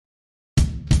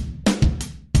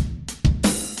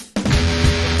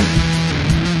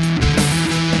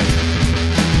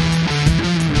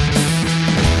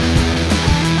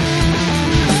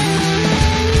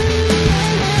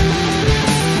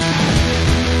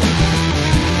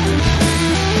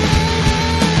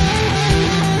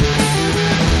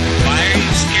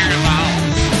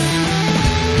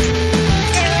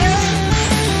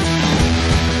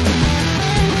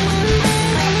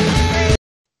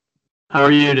How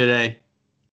are you today?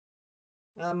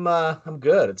 I'm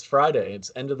good. It's Friday. It's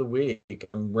end of the week.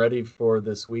 I'm ready for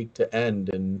this week to end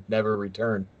and never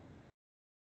return.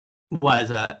 Why is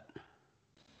that?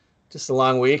 Just a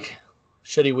long week,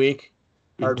 shitty week,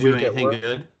 You hard do week at anything work.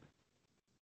 good?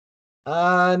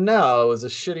 No, it was a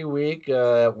shitty week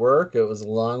at work. It was a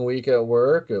long week at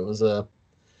work. It was like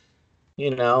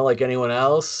anyone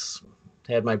else,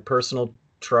 had my personal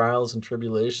trials and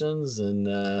tribulations, and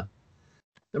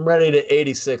I'm ready to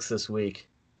 86 this week,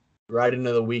 right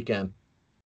into the weekend.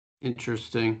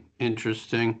 Interesting.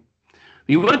 Interesting.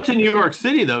 You went to New York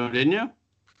City though, didn't you?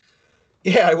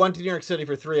 Yeah, I went to New York City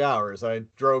for 3 hours. I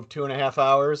drove 2.5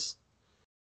 hours.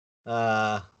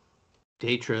 Uh,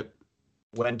 Day trip.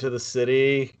 Went to the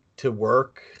city to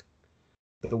work.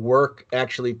 The work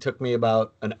actually took me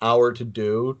about an hour to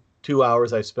do. 2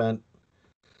 hours I spent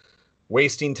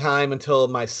wasting time until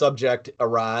my subject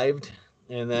arrived.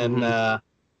 And then Hmm. I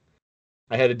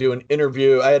had to do an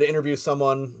interview. I had to interview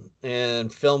someone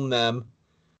and film them.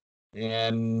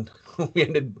 And we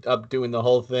ended up doing the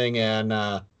whole thing on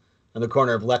the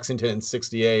corner of Lexington and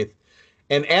 68th.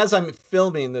 And as I'm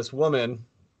filming this woman,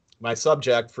 my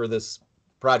subject for this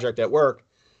project at work,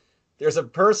 there's a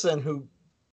person who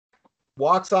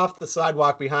walks off the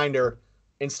sidewalk behind her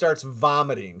and starts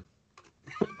vomiting.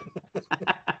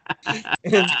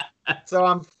 And so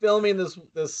I'm filming this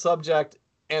subject,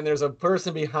 and there's a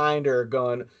person behind her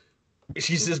going.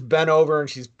 She's just bent over and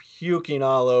she's puking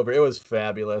all over. It was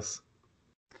fabulous.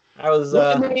 I was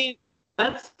Well, I mean,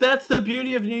 that's the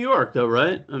beauty of New York, though,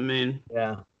 right? I mean,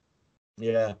 yeah,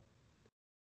 yeah.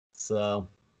 So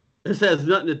this has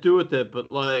nothing to do with it,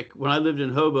 but like when I lived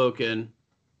in Hoboken,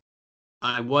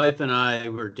 my wife and I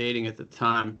were dating at the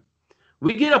time.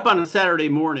 We get up on a Saturday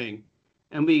morning,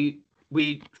 and we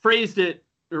phrased it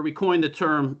or we coined the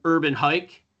term urban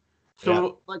hike. yeah,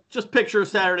 So like just picture a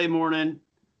Saturday morning,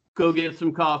 go get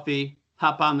some coffee,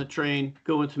 hop on the train,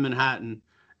 go into Manhattan.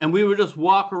 And we would just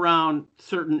walk around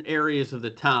certain areas of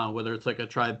the town, whether it's like a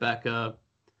Tribeca,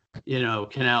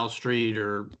 Canal Street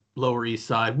or Lower East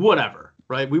Side, whatever,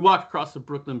 right? We walked across the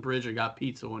Brooklyn Bridge and got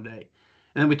pizza one day.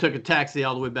 And then we took a taxi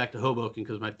all the way back to Hoboken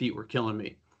because my feet were killing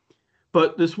me.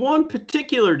 But this one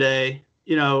particular day,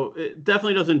 it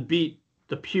definitely doesn't beat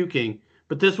the puking,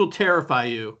 but this will terrify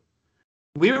you.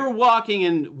 We were walking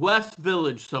in West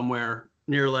Village somewhere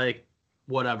near like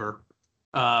whatever.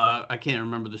 I can't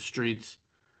remember the streets,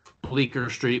 Bleecker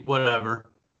Street, whatever.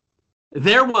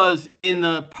 There was in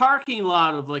the parking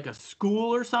lot of like a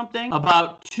school or something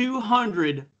about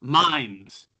 200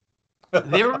 mimes.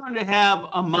 They were going to have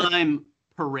a mime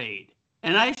parade.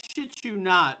 And I shit you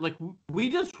not, like we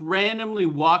just randomly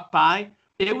walked by.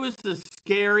 It was the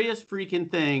scariest freaking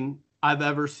thing I've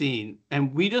ever seen.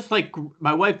 And we just like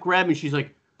my wife grabbed me. She's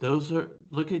like, "Those are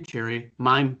look at Jerry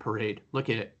mime parade. Look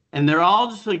at it." And they're all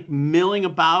just like milling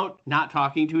about, not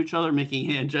talking to each other, making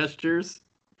hand gestures.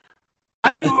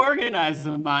 I organized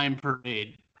the mime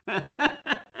parade.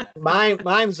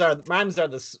 mimes are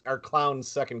clown's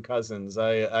second cousins.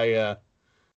 I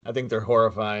think they're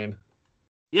horrifying.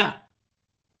 Yeah,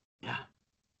 yeah.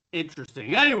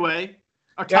 Interesting. Anyway,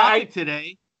 our Yeah, I topic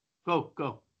today. Go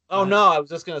oh ahead. no, I was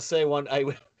just gonna say one. I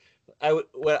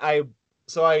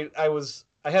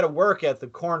had to work at the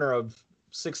corner of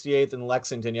 68th and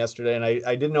Lexington yesterday, and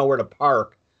I didn't know where to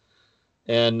park,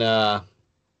 and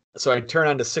so I turn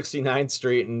onto 69th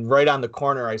Street, and right on the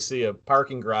corner I see a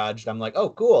parking garage. And I'm like, oh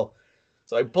cool.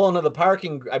 So I pull into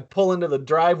the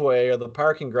driveway or the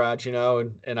parking garage,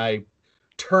 and I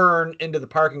turn into the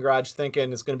parking garage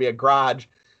thinking it's gonna be a garage.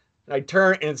 And I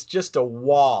turn and it's just a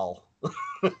wall.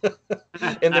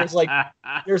 And there's like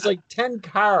 10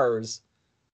 cars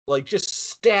like just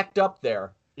stacked up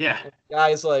there. Yeah. And the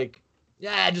guy's like,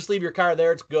 yeah, just leave your car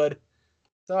there. It's good.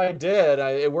 So I did.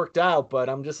 It worked out, but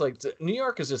I'm just like, New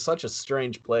York is just such a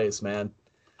strange place, man.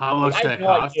 How Like much I have that no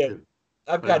cost idea. you?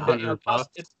 I've Like a got, hundred it bucks?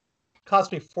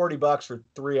 cost me $40 for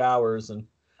 3 hours. And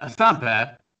That's not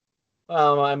bad.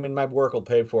 I mean, my work will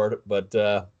pay for it, but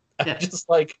I'm Yeah. just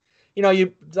like,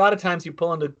 a lot of times you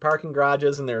pull into parking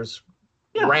garages and there's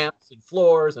Yeah. ramps and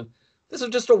floors, and this is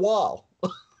just a wall.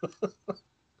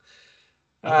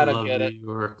 I I don't love get New it.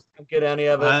 York. I don't get any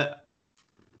of it. I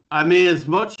I mean, as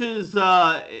much as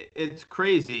it's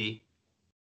crazy,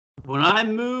 when I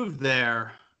moved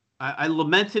there, I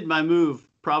lamented my move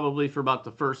probably for about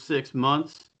the first 6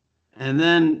 months, and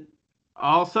then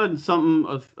all of a sudden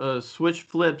something a switch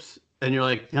flips, and you're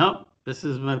like, "Nope, this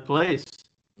is my place."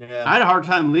 Yeah. I had a hard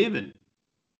time leaving,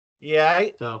 Yeah,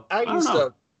 so I I don't used know.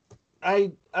 to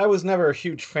I was never a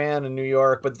huge fan of New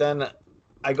York, but then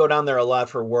I go down there a lot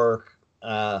for work.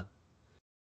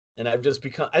 And I've just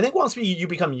become, I think once you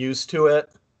become used to it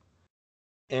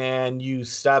and you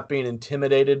stop being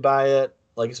intimidated by it,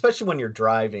 like especially when you're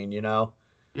driving,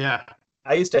 Yeah.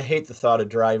 I used to hate the thought of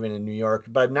driving in New York,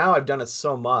 but now I've done it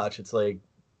so much, it's like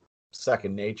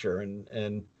second nature.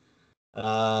 And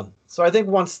so I think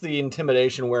once the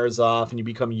intimidation wears off and you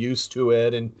become used to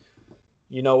it and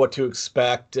you know what to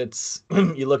expect, it's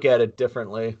you look at it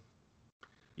differently.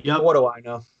 But Yep. what do I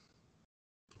know?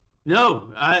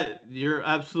 No, you're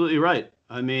absolutely right.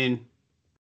 I mean,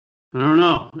 I don't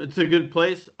know. It's a good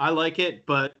place. I like it,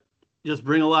 but just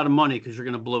bring a lot of money because you're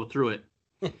going to blow through it.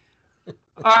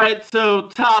 All right. So,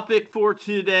 topic for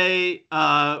today,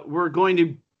 we're going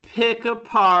to pick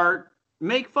apart,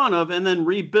 make fun of, and then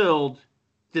rebuild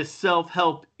this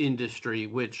self-help industry,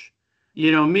 which,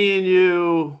 me and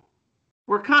you,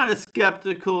 we're kind of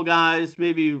skeptical guys,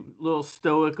 maybe a little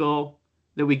stoical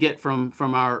that we get from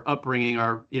our upbringing.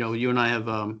 You and I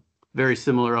have very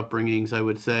similar upbringings, I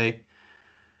would say.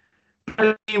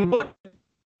 I mean, what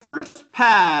first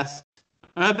passed,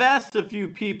 and I've asked a few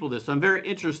people this, so I'm very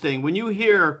interesting. When you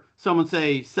hear someone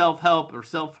say self-help or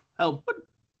self-help,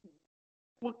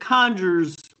 what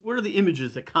are the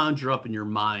images that conjure up in your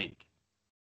mind?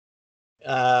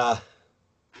 Uh,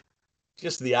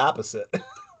 just the opposite.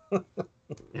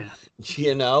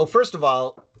 Yeah. First of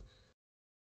all,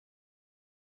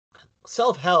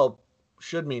 self-help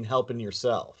should mean helping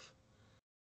yourself.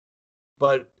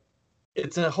 But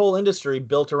it's a whole industry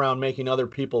built around making other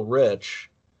people rich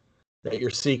that you're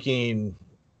seeking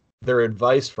their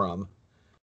advice from,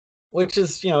 which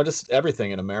is, just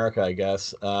everything in America, I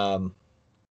guess. I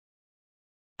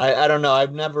don't know.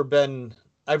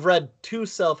 I've read two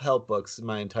self-help books in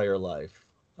my entire life.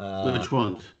 Which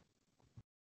ones?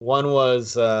 One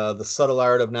was The Subtle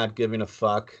Art of Not Giving a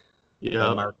Fuck by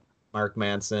Yeah. Mark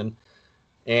Manson.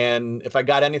 And if I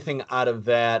got anything out of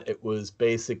that, it was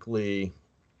basically,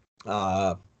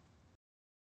 uh,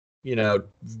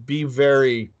 be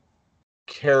very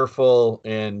careful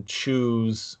and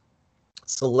choose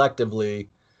selectively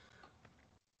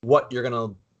what you're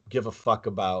gonna give a fuck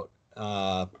about.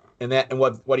 And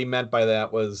what he meant by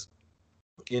that was,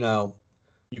 you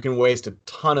can waste a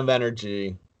ton of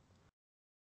energy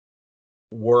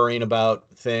worrying about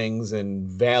things and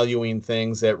valuing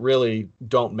things that really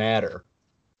don't matter.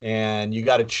 And you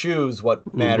got to choose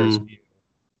what matters Mm-hmm. to you.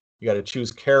 You got to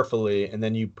choose carefully, and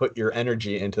then you put your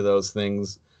energy into those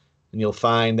things, and you'll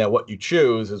find that what you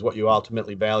choose is what you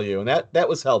ultimately value. And that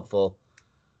was helpful.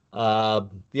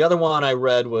 The other one I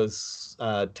read was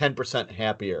 10%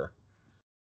 Happier.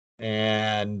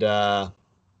 And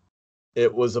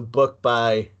it was a book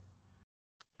by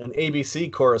an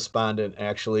ABC correspondent,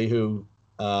 actually, who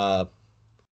uh,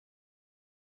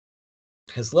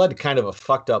 has led kind of a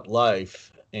fucked up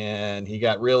life. And he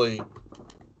got really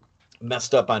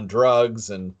messed up on drugs,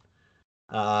 and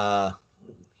uh,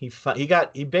 he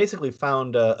basically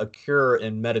found a cure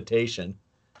in meditation.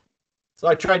 So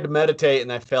I tried to meditate,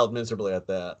 and I failed miserably at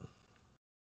that.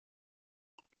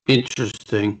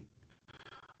 Interesting.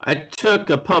 I took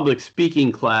a public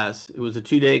speaking class. It was a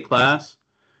 2-day class,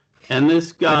 and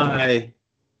this guy,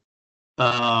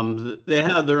 they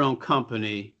have their own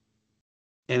company,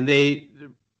 and they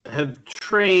have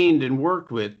trained and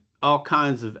worked with all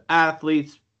kinds of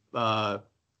athletes, uh,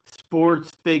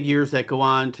 sports figures that go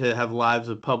on to have lives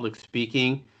of public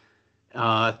speaking.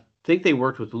 I think they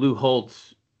worked with Lou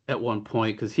Holtz at one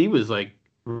point because he was like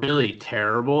really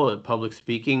terrible at public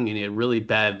speaking and he had really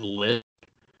bad lips.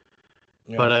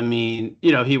 Yeah. But I mean,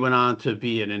 he went on to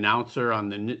be an announcer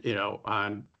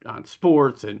on on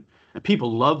sports, and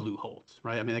people love Lou Holtz,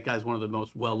 right? I mean, that guy's one of the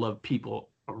most well-loved people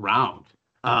around.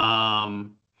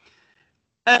 Um,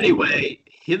 anyway,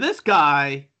 this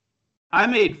guy, I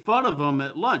made fun of him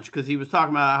at lunch because he was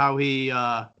talking about how he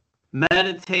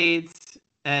meditates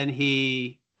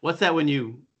and what's that when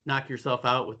you knock yourself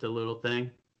out with the little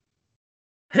thing?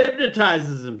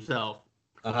 Hypnotizes himself.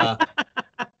 Uh-huh.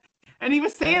 And he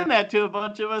was saying that to a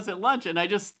bunch of us at lunch, and I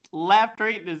just laughed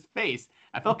right in his face.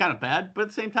 I felt kind of bad, but at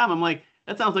the same time, I'm like,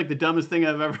 that sounds like the dumbest thing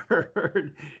I've ever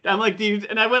heard. I'm like,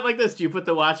 and I went like this, do you put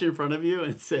the watch in front of you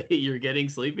and say you're getting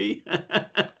sleepy?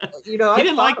 He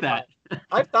didn't like that.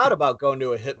 I've thought about going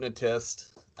to a hypnotist.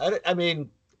 I mean,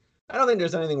 I don't think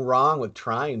there's anything wrong with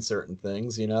trying certain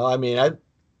things, I mean,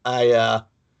 I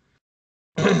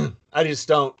I just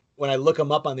don't, when I look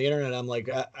them up on the internet, I'm like,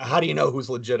 how do you know who's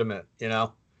legitimate,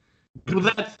 Well,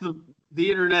 that's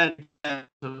the internet.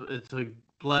 It's a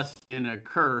blessing and a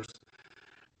curse.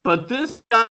 But this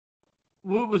guy,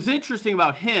 what was interesting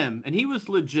about him, and he was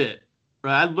legit,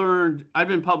 right? I'd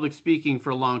been public speaking for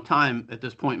a long time at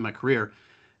this point in my career.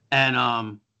 And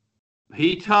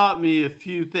He taught me a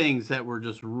few things that were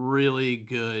just really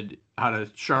good, how to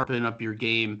sharpen up your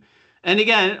game. And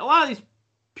again, a lot of these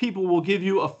people will give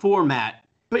you a format,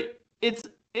 but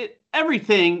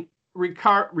everything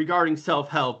regarding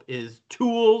self-help is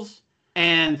tools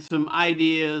and some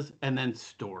ideas and then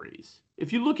stories.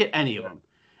 If you look at any of them,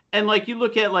 and like you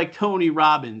look at like Tony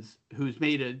Robbins, who's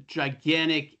made a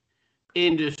gigantic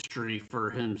industry for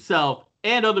himself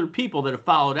and other people that have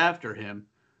followed after him.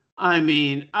 I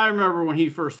mean, I remember when he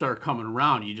first started coming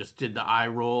around, you just did the eye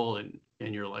roll and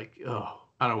you're like, oh,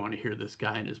 I don't want to hear this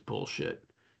guy and his bullshit.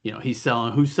 You know, who's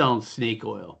selling snake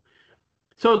oil.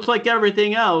 So it's like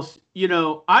everything else, you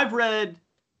know, I've read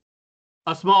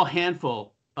a small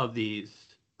handful of these.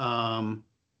 And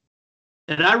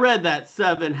I read that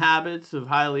 7 Habits of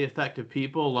Highly Effective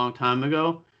People a long time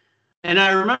ago. And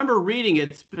I remember reading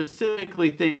it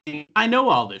specifically thinking, I know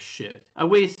all this shit. I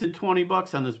wasted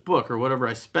 $20 on this book or whatever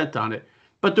I spent on it.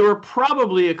 But there were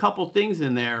probably a couple things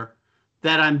in there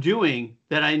that I'm doing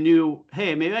that I knew,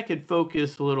 hey, maybe I could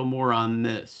focus a little more on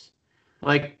this.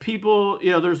 Like people,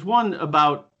 you know, there's one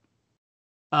about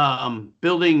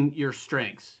building your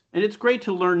strengths. And it's great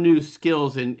to learn new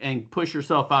skills and push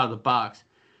yourself out of the box.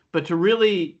 But to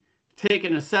really take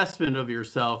an assessment of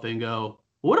yourself and go,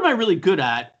 what am I really good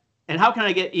at? And how can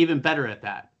I get even better at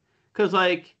that? Because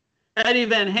like Eddie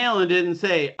Van Halen didn't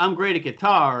say, I'm great at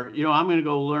guitar, you know, I'm going to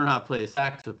go learn how to play a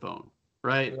saxophone,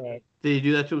 right? Did he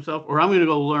do that to himself? Or I'm going to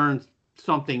go learn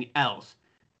something else.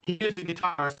 He used the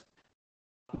guitar,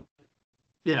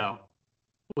 you know,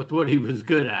 with what he was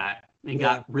good at and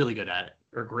got really good at it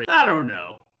or great. I don't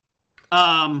know.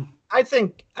 I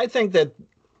think that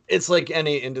it's like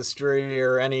any industry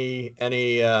or any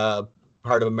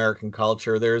part of American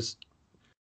culture. There's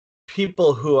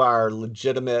people who are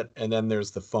legitimate and then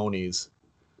there's the phonies.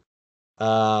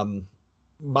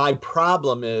 My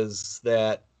problem is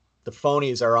that the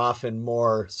phonies are often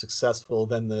more successful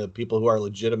than the people who are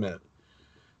legitimate,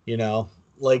 you know,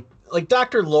 like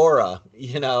Dr. Laura,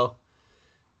 you know,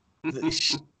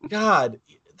 God,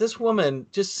 this woman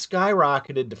just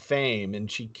skyrocketed to fame and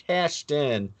she cashed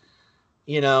in,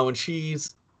 you know, and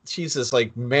she's this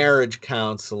like marriage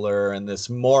counselor and this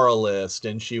moralist,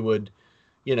 and she would,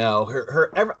 you know,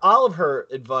 all of her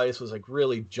advice was like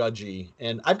really judgy.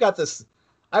 And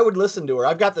I would listen to her.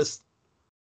 I've got this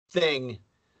thing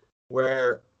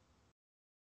where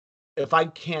if I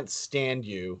can't stand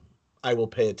you, I will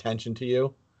pay attention to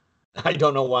you. I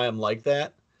don't know why I'm like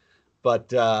that,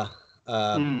 but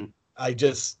I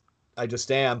just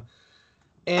am.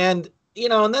 And, you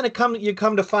know, and then you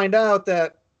come to find out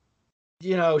that,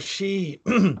 you know, she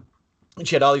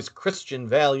had all these Christian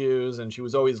values and she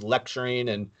was always lecturing,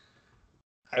 and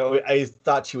I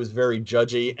thought she was very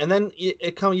judgy. And then you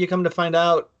come to find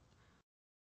out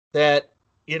that,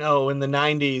 you know, in the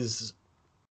 90s,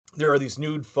 there are these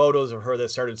nude photos of her that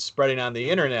started spreading on the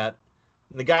internet.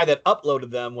 And the guy that uploaded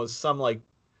them was some like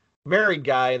married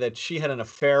guy that she had an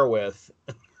affair with,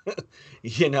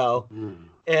 you know,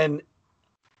 and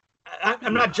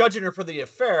I'm not judging her for the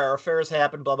affair. Affairs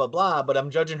happen, blah, blah, blah, but I'm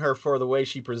judging her for the way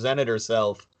she presented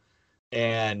herself.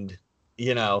 And,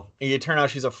 you know, it turns out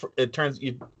she's a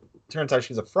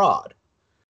fraud.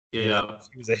 Yeah. You know,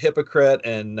 she was a hypocrite,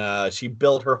 and she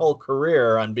built her whole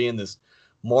career on being this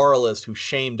moralist who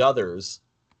shamed others.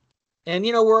 And,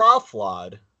 you know, we're all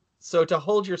flawed. So to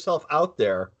hold yourself out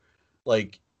there,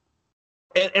 like,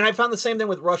 and I found the same thing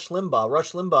with Rush Limbaugh.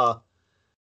 Rush Limbaugh,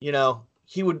 you know,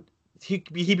 he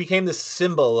became this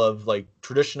symbol of like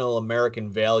traditional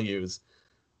American values.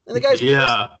 And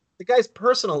the guy's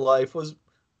personal life was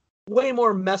way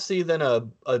more messy than a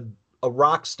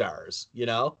rock star's, you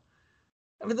know?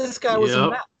 I mean, this guy was a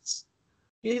mess.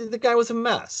 The guy was a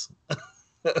mess.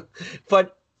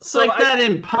 But it's like that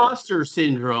imposter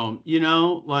syndrome, you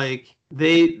know, like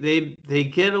they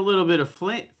get a little bit of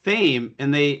fame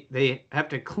and they have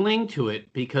to cling to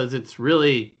it because it's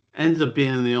really ends up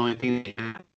being the only thing they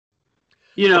have.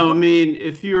 You know, I mean,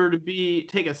 if you were to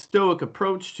take a stoic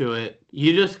approach to it,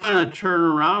 you just kind of turn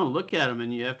around and look at them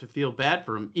and you have to feel bad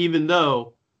for them, even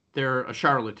though they're a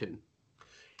charlatan.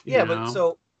 Yeah, but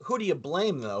so who do you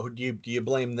blame, though? Do you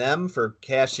blame them for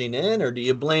cashing in, or do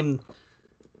you blame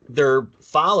their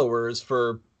followers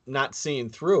for not seeing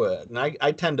through it? And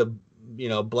I tend to, you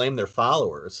know, blame their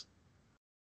followers.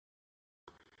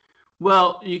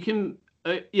 Well, you can,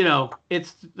 you know,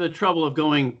 it's the trouble of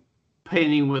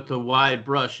painting with a wide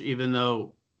brush, even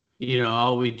though, you know,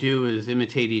 all we do is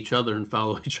imitate each other and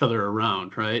follow each other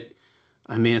around, right?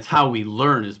 I mean, it's how we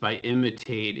learn is by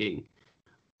imitating.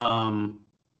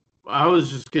 I was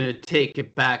just going to take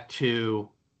it back to,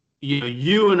 you know,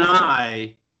 you and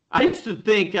I used to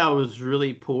think I was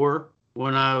really poor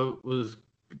when I was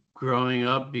growing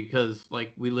up because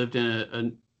like we lived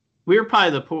in we were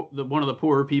probably one of the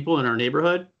poorer people in our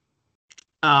neighborhood.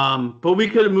 But we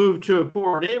could have moved to a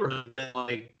poor neighborhood,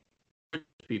 like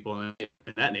people in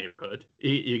that neighborhood.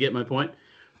 You get my point?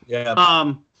 Yeah.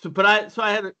 So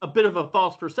I had a bit of a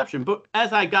false perception. But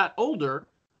as I got older,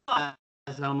 as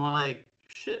I'm like,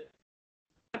 shit,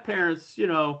 my parents,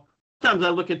 sometimes I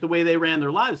look at the way they ran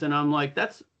their lives and I'm like,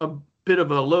 that's a bit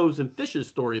of a loaves and fishes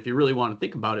story if you really want to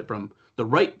think about it from the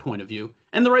right point of view.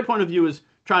 And the right point of view is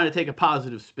trying to take a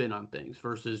positive spin on things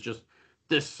versus just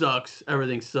this sucks,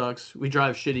 everything sucks. We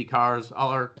drive shitty cars. All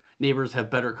our neighbors have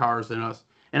better cars than us.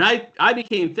 And I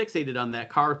became fixated on that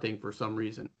car thing for some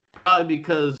reason. Probably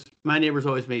because my neighbors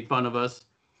always made fun of us.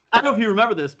 I don't know if you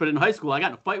remember this, but in high school, I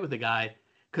got in a fight with a guy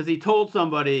because he told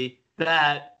somebody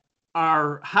that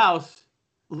our house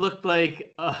looked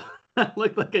like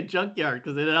looked like a junkyard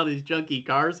because it had all these junky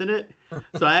cars in it.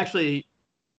 So I actually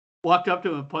walked up to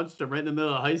him and punched him right in the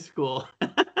middle of high school.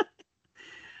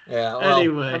 Yeah. Well,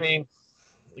 Anyway. I mean,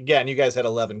 again, you guys had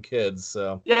 11 kids,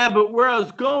 so. Yeah, but where I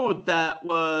was going with that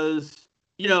was,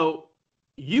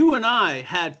 you and I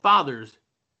had fathers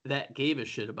that gave a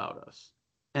shit about us.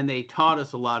 And they taught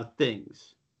us a lot of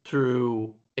things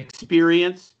through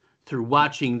experience, through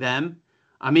watching them.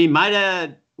 I mean, my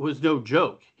dad was no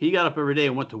joke. He got up every day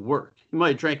and went to work. He might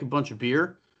have drank a bunch of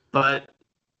beer, but,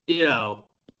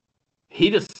 he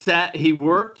just sat, he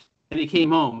worked, and he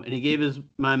came home, and he gave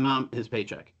my mom his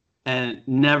paycheck and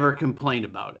never complained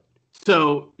about it.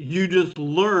 So you just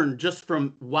learn just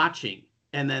from watching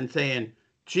and then saying,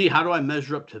 gee, how do I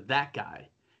measure up to that guy?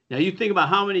 Now you think about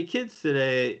how many kids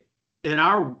today in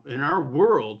our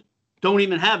world don't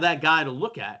even have that guy to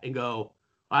look at and go,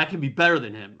 I can be better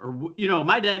than him. Or,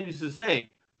 my dad used to say,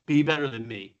 be better than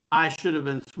me. I should have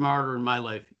been smarter in my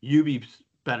life. You be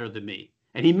better than me.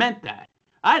 And he meant that.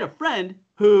 I had a friend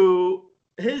who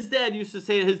his dad used to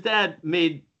say his dad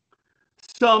made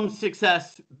some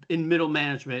success in middle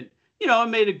management,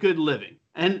 and made a good living.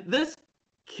 And this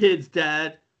kid's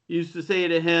dad used to say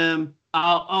to him,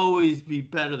 I'll always be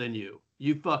better than you.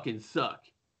 You fucking suck.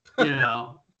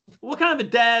 What kind of a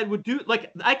dad would do?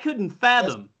 Like, I couldn't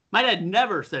fathom. My dad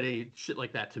never said any shit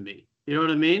like that to me. You know what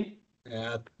I mean?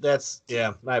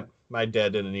 Yeah, my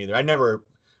dad didn't either.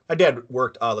 My dad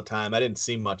worked all the time. I didn't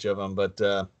see much of him, but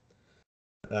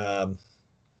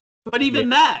even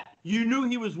that, you knew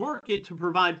he was working to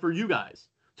provide for you guys.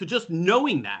 So just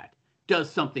knowing that does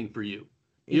something for you.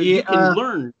 You can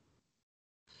learn.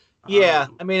 Yeah,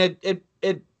 I mean,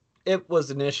 it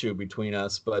was an issue between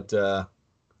us, but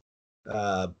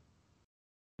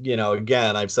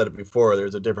again, I've said it before.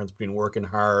 There's a difference between working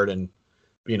hard and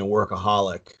being a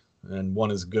workaholic, and one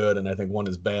is good, and I think one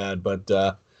is bad. But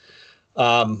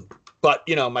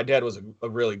my dad was a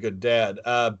really good dad.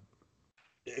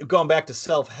 Going back to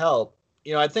self-help,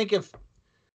 I think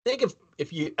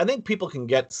I think people can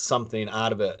get something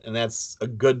out of it, and that's a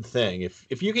good thing.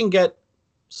 If you can get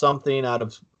something out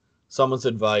of someone's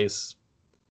advice,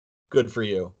 good for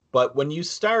you. But when you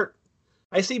start,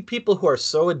 I see people who are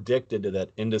so addicted to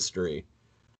that industry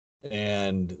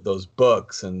and those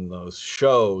books and those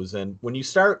shows, and when you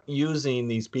start using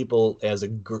these people as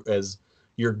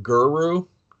your guru,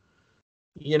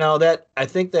 that I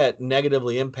think that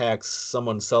negatively impacts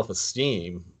someone's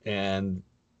self-esteem, and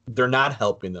they're not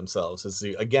helping themselves. It's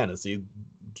the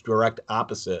direct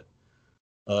opposite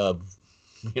of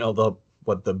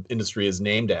what the industry is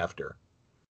named after.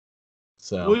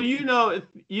 So, well, if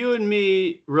you and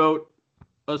me wrote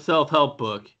a self-help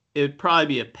book, it'd probably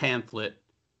be a pamphlet,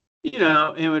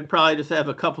 and it would probably just have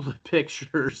a couple of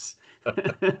pictures,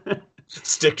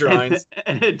 stick drawings,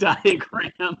 and a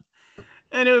diagram,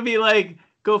 and it would be like,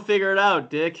 go figure it out,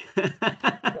 Dick.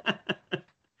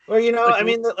 Well, I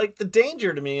mean, the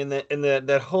danger to me in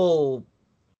that whole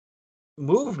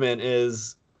movement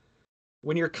is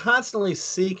when you're constantly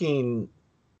seeking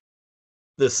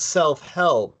this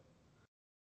self-help,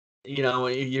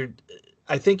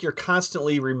 I think you're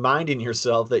constantly reminding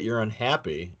yourself that you're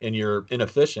unhappy and you're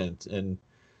inefficient, and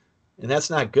that's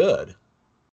not good.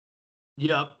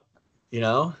 Yep.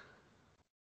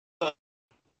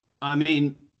 I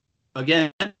mean,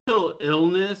 again, mental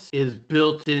illness is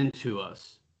built into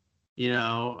us.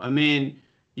 I mean,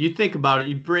 you think about it,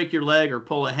 you break your leg or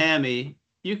pull a hammy,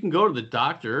 you can go to the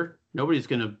doctor. Nobody's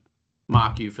going to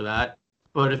mock you for that.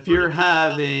 But if you're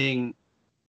having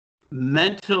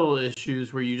mental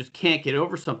issues where you just can't get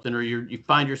over something, or you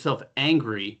find yourself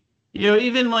angry,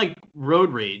 even like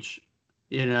road rage,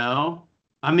 I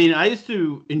mean, I used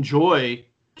to enjoy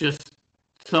just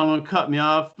someone cut me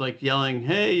off, like yelling,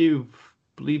 hey, you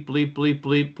bleep, bleep, bleep,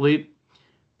 bleep, bleep.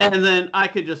 And then I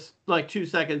could just, like, 2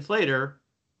 seconds later,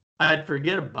 I'd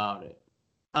forget about it.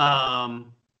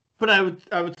 But I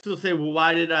would still say, well,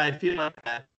 why did I feel like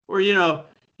that? Or, you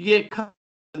get caught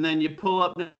and then you pull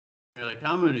up and you're like,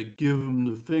 I'm going to give him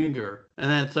the finger. And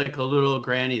then it's like a little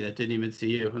granny that didn't even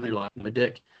see you and they're like, my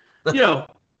dick. But you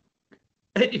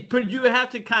have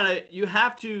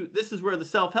to this is where the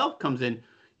self-help comes in.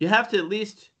 You have to at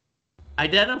least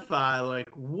identify, like,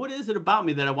 what is it about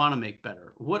me that I want to make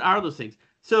better? What are those things?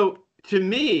 So to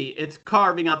me, it's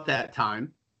carving out that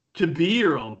time to be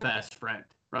your own best friend,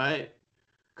 right?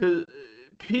 Because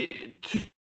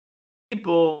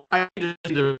people,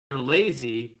 they're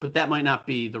lazy, but that might not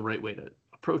be the right way to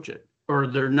approach it. Or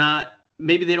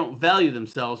maybe they don't value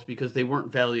themselves because they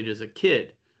weren't valued as a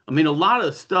kid. I mean, a lot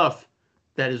of stuff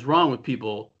that is wrong with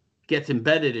people gets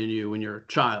embedded in you when you're a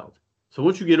child. So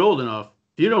once you get old enough,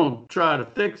 if you don't try to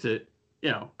fix it,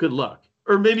 good luck.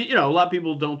 Or maybe, a lot of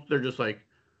people don't, they're just like,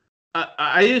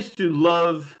 I used to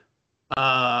love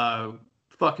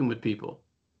fucking with people,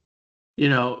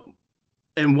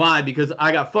 and why? Because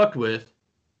I got fucked with.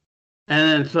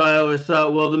 And so I always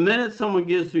thought, well, the minute someone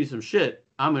gives me some shit,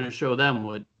 I'm going to show them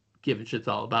what giving shit's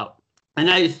all about. And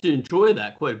I used to enjoy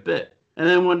that quite a bit. And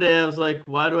then one day I was like,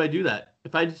 why do I do that?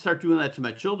 If I start doing that to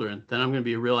my children, then I'm going to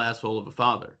be a real asshole of a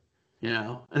father,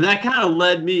 And that kind of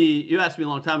led me, you asked me a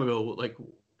long time ago, like,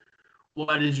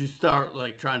 why did you start,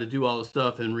 like, trying to do all this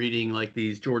stuff and reading, like,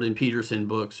 these Jordan Peterson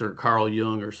books or Carl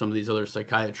Jung or some of these other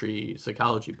psychology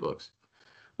books?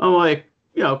 I'm like,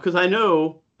 because I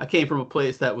know I came from a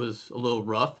place that was a little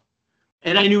rough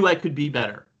and I knew I could be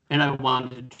better and I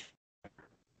wanted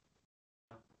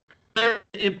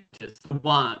impetus to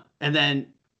want. And then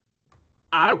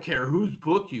I don't care whose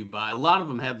book you buy. A lot of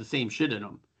them have the same shit in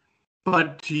them.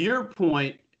 But to your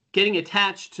point, getting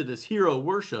attached to this hero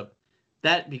worship,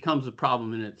 that becomes a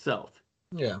problem in itself.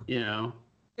 Yeah.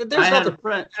 There's nothing.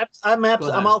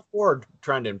 I'm all for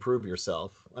trying to improve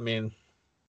yourself. I mean,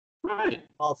 right.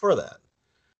 All for that.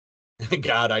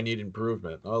 God, I need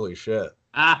improvement. Holy shit.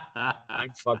 I'm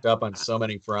fucked up on so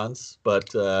many fronts, but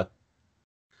Yeah,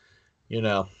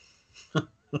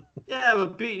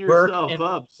 but beating yourself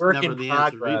up's never the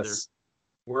answer either.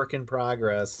 Work in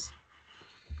progress.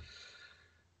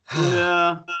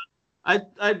 Yeah.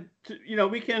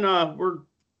 We can we're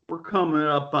coming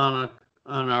up on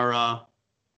our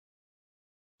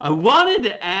I wanted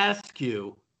to ask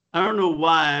you, I don't know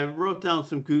why, I wrote down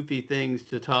some goofy things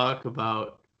to talk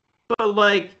about, but,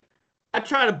 like, I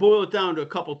try to boil it down to a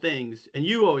couple things, and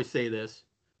you always say this,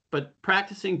 but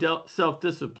practicing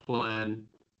self-discipline,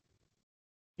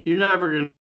 you're never going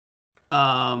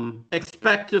to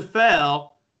expect to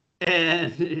fail,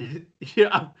 and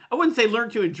I wouldn't say learn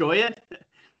to enjoy it,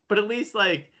 but at least,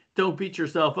 like, don't beat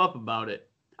yourself up about it.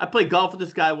 I played golf with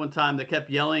this guy one time that kept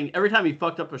yelling every time he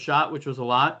fucked up a shot, which was a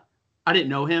lot. I didn't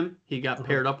know him. He got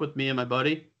paired up with me and my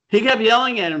buddy. He kept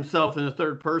yelling at himself in the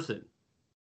third person.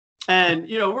 And,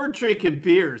 we're drinking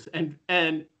beers.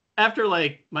 And after,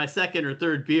 like, my second or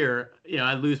third beer,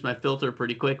 I lose my filter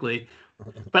pretty quickly.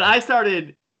 But I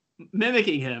started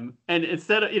mimicking him. And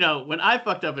instead of, when I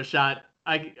fucked up a shot,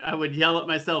 I would yell at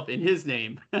myself in his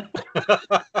name.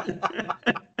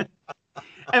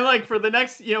 And, like, for the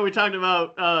next, we talked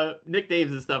about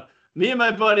nicknames and stuff. Me and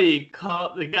my buddy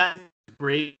called the guy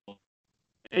Grable.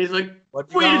 And he's like, way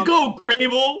to go,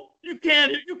 Grable. You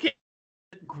can't.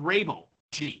 Grable.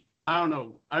 Gee, I don't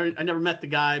know. I never met the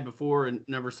guy before and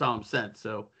never saw him since.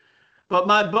 So, but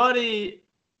my buddy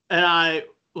and I,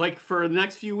 like, for the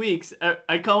next few weeks,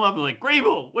 I call him up and like,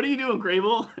 Grable, what are you doing,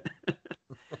 Grable?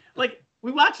 Like,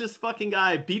 we watched this fucking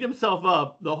guy beat himself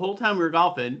up the whole time we were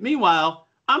golfing. Meanwhile,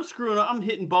 I'm screwing up. I'm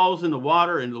hitting balls in the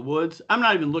water, in the woods. I'm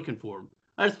not even looking for them.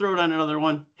 I just throw it on another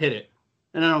one, hit it,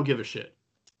 and I don't give a shit.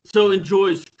 So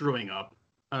enjoy screwing up.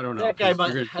 I don't know. I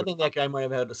think that guy might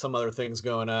have had some other things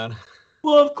going on.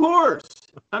 Well, of course.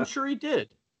 I'm sure he did.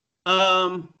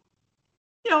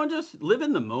 Just live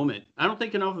in the moment. I don't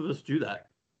think enough of us do that.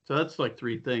 So that's like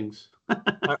 3 things.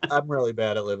 I'm really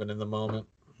bad at living in the moment.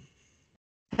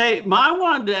 Hey, I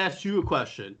wanted to ask you a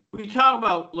question. We talk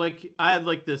about, like, I had,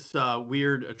 like, this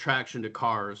weird attraction to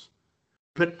cars,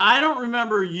 but I don't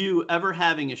remember you ever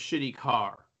having a shitty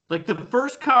car. Like, the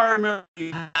first car I remember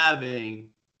you having,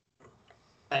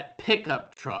 that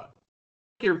pickup truck.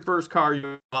 Your first car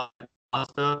you bought,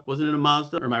 Mazda? Wasn't it a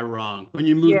Mazda? Or am I wrong? When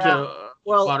you moved to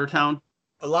Watertown?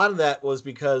 A lot of that was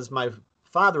because my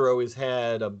father always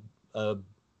had a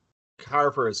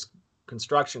car for his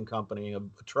construction company, a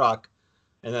truck,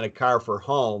 and then a car for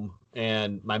home,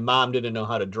 and my mom didn't know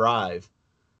how to drive.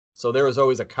 So there was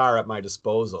always a car at my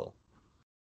disposal.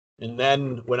 And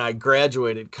then when I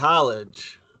graduated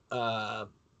college,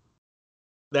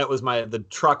 the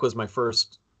truck was my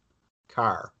first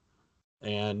car.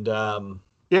 And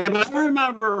Yeah, but I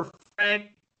remember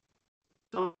Frank,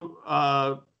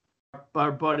 our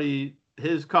buddy,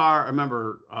 his car. I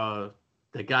remember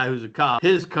the guy who's a cop.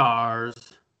 His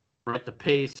cars, right? The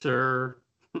Pacer,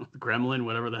 the Gremlin,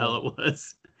 whatever the hell it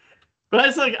was.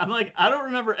 But I'm like, I don't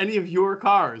remember any of your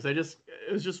cars. It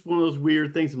was just one of those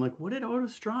weird things. I'm like, what did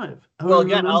Otis drive? well,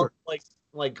 again,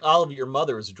 like all of your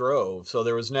mothers drove, so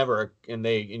there was never and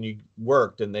you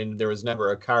worked, and then there was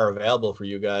never a car available for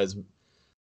you guys.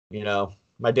 You know,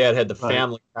 my dad had the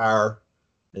family car,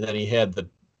 and then he had the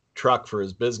truck for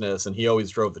his business, and he always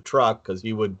drove the truck because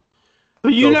he would.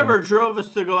 But you never drove us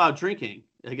to go out drinking,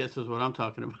 I guess is what I'm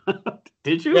talking about.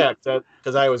 Did you? Yeah,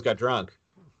 because I always got drunk.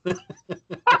 we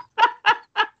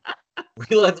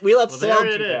let Sal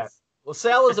do that. Well,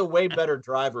 Sal was a way better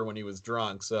driver when he was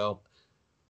drunk, so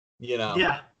you know.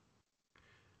 Yeah.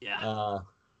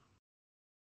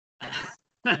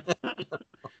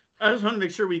 I just want to make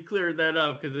sure we cleared that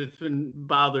up because it's been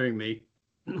bothering me.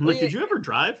 I'm like, did you ever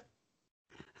drive?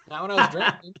 Not when I was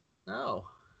drinking. No.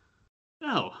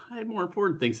 No, I had more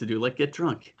important things to do, like get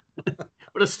drunk.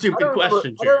 What a stupid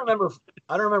question. I don't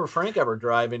remember Frank ever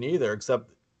driving either,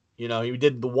 except he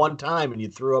did the one time and he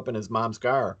threw up in his mom's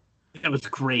car. That was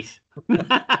great.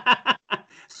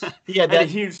 He had that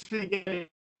huge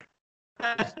spaghetti.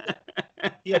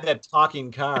 He had that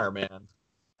talking car, man.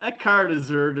 That car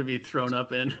deserved to be thrown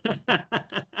up in.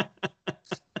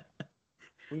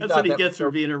 That's what he gets for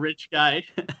being a rich guy.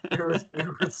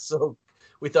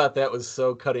 We thought that was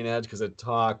so cutting edge because it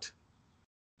talked.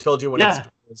 Told you when it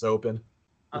was open.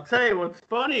 I'll tell you what's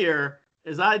funnier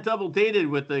is I double dated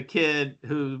with a kid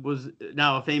who was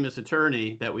now a famous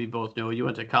attorney that we both know. You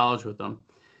went to college with him.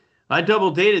 I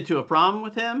double dated to a prom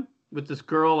with him, with this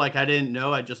girl like I didn't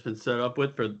know. I'd just been set up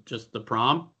with for just the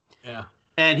prom. Yeah.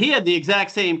 And he had the exact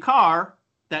same car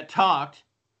that talked,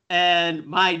 and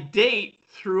my date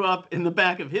threw up in the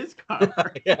back of his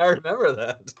car. Yeah, I remember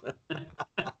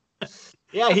that.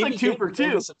 Yeah, he like 2 for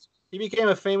 2. He became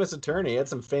a famous attorney. He had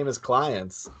some famous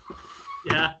clients.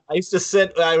 Yeah. I used to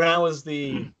sit when I was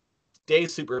the day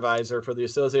supervisor for the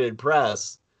Associated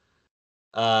Press.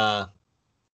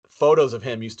 Photos of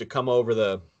him used to come over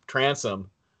the transom,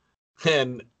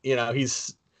 and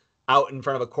he's out in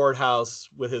front of a courthouse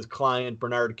with his client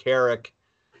Bernard Carrick,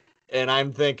 and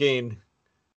I'm thinking,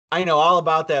 I know all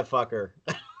about that fucker.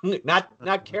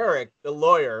 not Carrick, the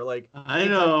lawyer. Like I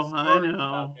know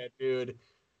that dude.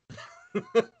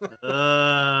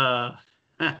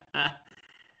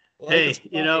 Hey,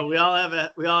 we all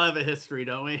have a history,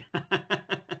 don't we?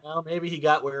 Well, maybe he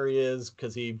got where he is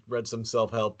because he read some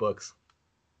self-help books.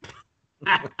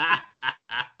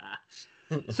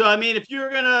 So I mean,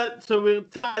 we'll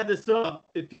tie this up.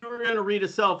 If you were gonna read a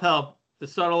self-help, The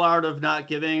Subtle Art of Not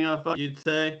Giving a Fuck, you'd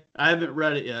say? I haven't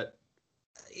read it yet.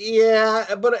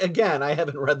 Yeah, but again, I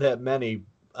haven't read that many.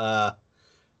 That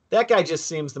guy just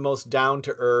seems the most down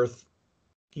to earth.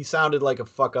 He sounded like a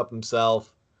fuck up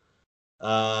himself.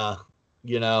 I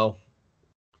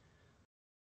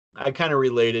kind of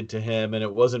related to him, and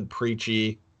it wasn't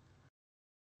preachy.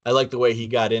 I like the way he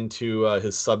got into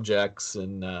his subjects,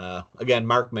 and again,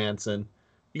 Mark Manson.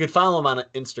 You could follow him on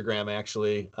Instagram,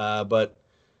 actually, but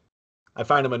I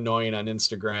find him annoying on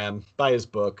Instagram. Buy his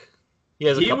book. He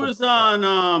was on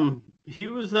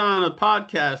a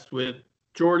podcast with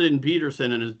Jordan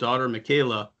Peterson and his daughter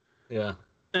Michaela. Yeah,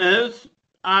 and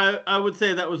I would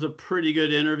say that was a pretty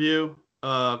good interview.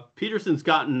 Peterson's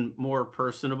gotten more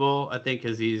personable, I think,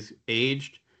 as he's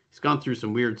aged. He's gone through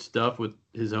some weird stuff with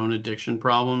his own addiction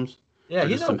problems. Yeah,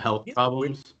 he's some health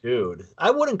problems. Dude,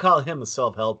 I wouldn't call him a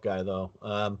self-help guy,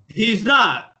 though. He's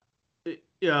not.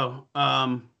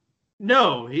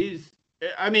 No, he's.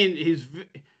 I mean,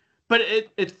 but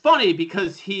it's funny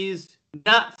because he's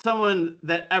not someone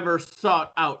that ever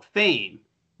sought out fame,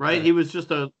 right? He was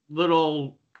just a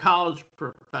little college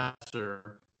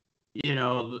professor,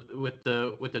 with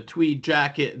the tweed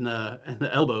jacket and the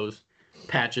elbows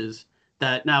patches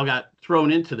that now got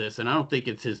thrown into this, and I don't think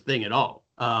it's his thing at all.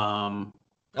 I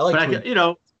don't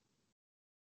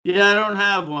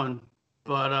have one,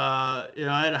 but I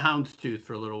had a houndstooth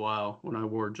for a little while when I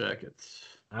wore jackets.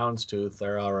 Houndstooth,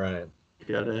 they're all right.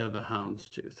 You gotta have a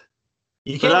houndstooth.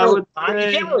 You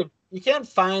can't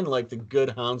find like the good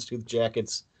houndstooth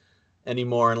jackets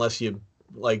anymore unless you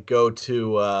like go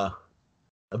to a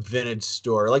vintage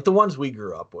store, like the ones we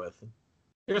grew up with.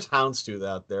 There's houndstooth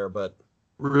out there, but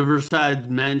Riverside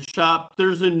Men's Shop.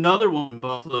 There's another one in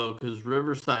Buffalo because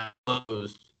Riverside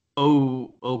closed.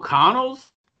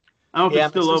 O'Connell's? I don't know if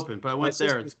it's still open, but I went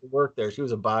there. Used to work there. She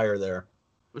was a buyer there.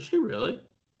 Was she really?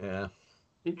 Yeah.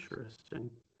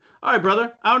 Interesting. All right,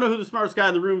 brother. I don't know who the smartest guy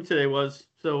in the room today was,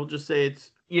 so we'll just say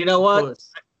it's. You know what?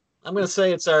 Lewis. I'm going to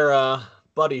say it's our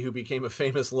buddy who became a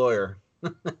famous lawyer.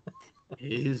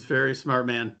 He's a very smart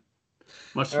man.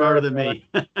 Much smarter than right,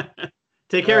 me.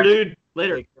 Take care, dude.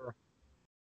 Later.